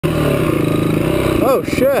Oh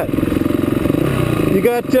shit! You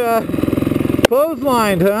got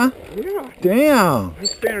clotheslined, huh? Yeah. Damn. I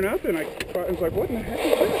was standing up and I was like, what in the heck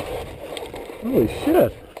is this? Holy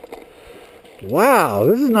shit! Wow,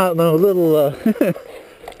 this is not no little.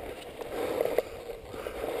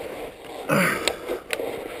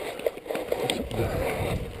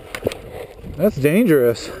 That's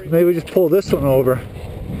dangerous. Maybe we just pull this one over.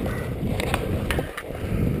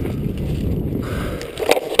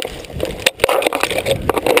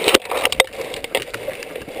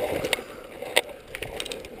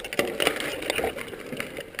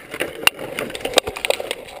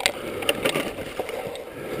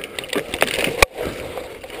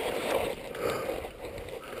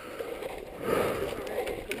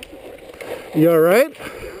 You all right?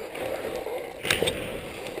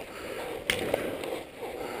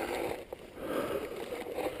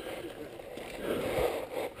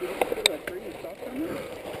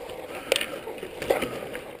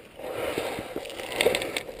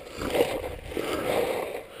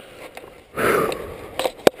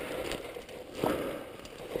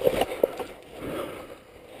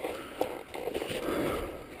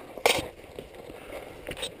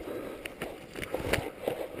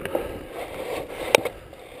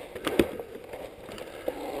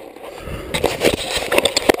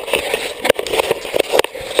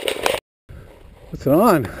 What's it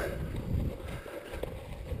on?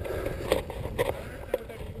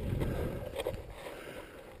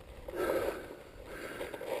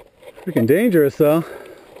 Freaking dangerous though.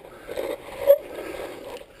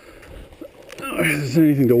 Is there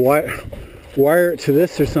anything to wire it to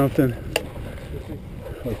this or something?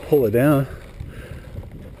 Or pull it down.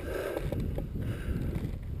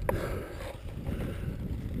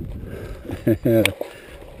 I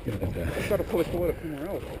got to pull it somewhere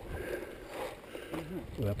else.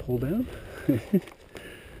 Will that pull down?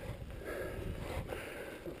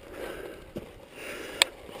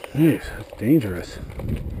 Jeez, that's dangerous.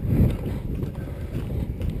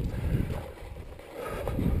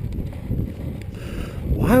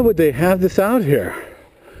 Why would they have this out here?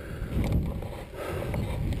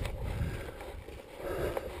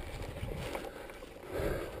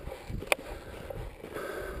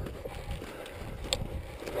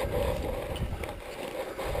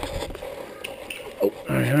 Oh,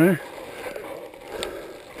 okay.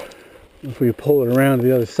 If we pull it around to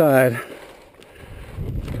the other side.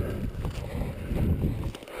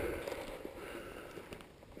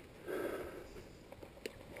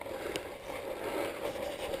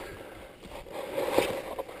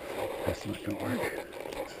 That's not going to work.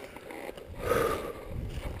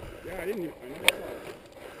 Yeah, I didn't even find it.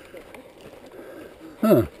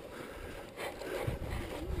 Huh.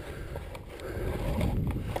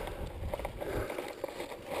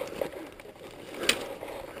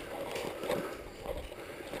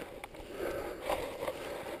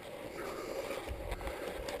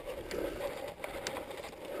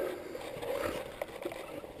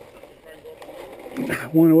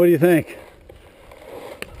 What do you think?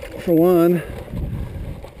 For one,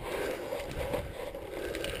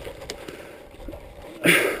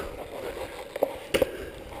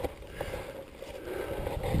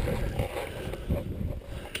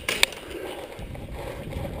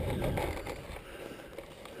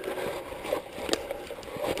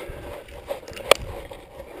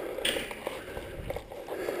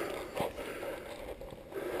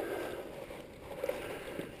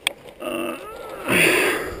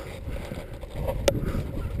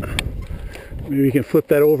 maybe you can flip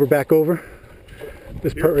that over, back over.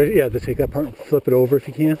 This part right, yeah, take that part and flip it over if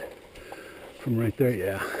you can. From right there,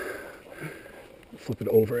 yeah. Flip it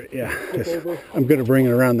over, yeah. Over. I'm gonna bring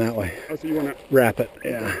it around that way. Oh, so you want to wrap it,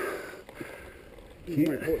 yeah.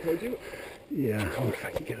 pull it towards you? Yeah, I wonder if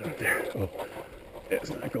I can get it up there. Oh, it's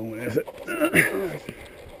not going, is it?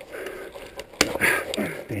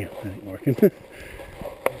 Damn, that ain't working.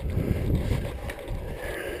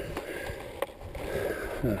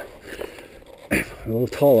 A little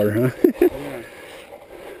taller, huh? Yeah.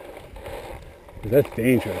 That's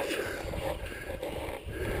dangerous.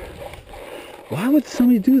 Why would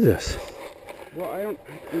somebody do this? Well,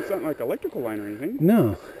 it's not like electrical line or anything.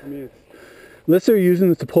 No. I mean, it's... Unless they're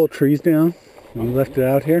using it to pull trees down. And we left it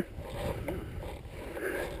out here.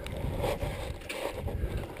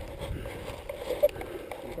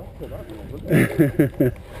 I'll pull that one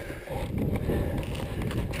over.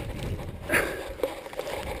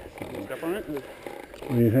 Step on it?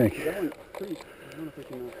 What do you think? That one, pretty, I don't know if I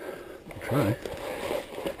can... Try.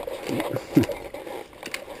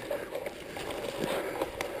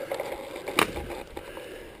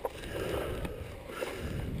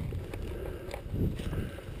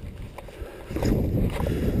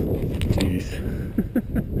 nice. I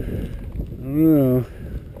don't know.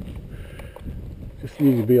 Just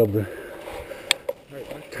need to be able to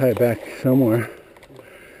tie it back somewhere.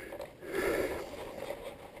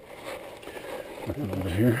 Nothing over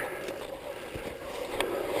here.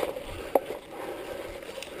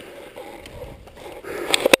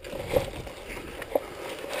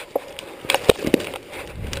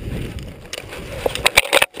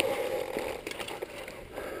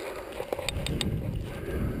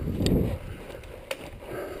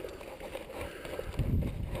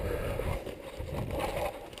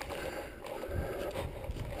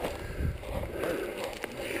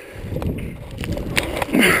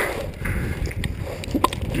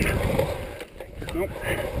 Nope.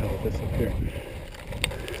 How about this up here?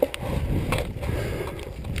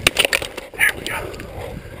 There we go.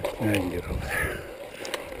 Now you can get over there.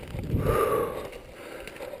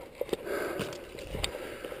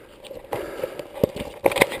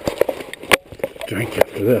 Drink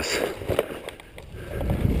after this.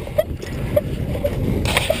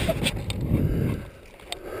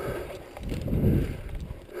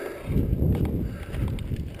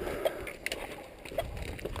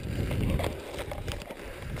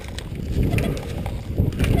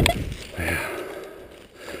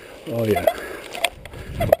 Oh yeah.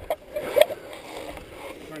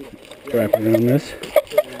 Wrap around this.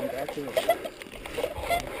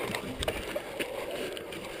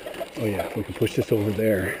 Oh yeah, if we can push this over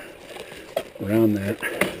there, around that.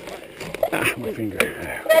 Ah, my finger.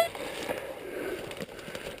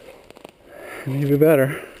 Maybe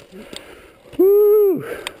better. Woo!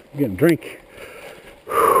 I'm getting a drink.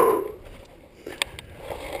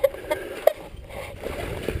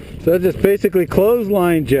 So that just basically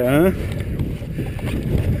clotheslined you, huh?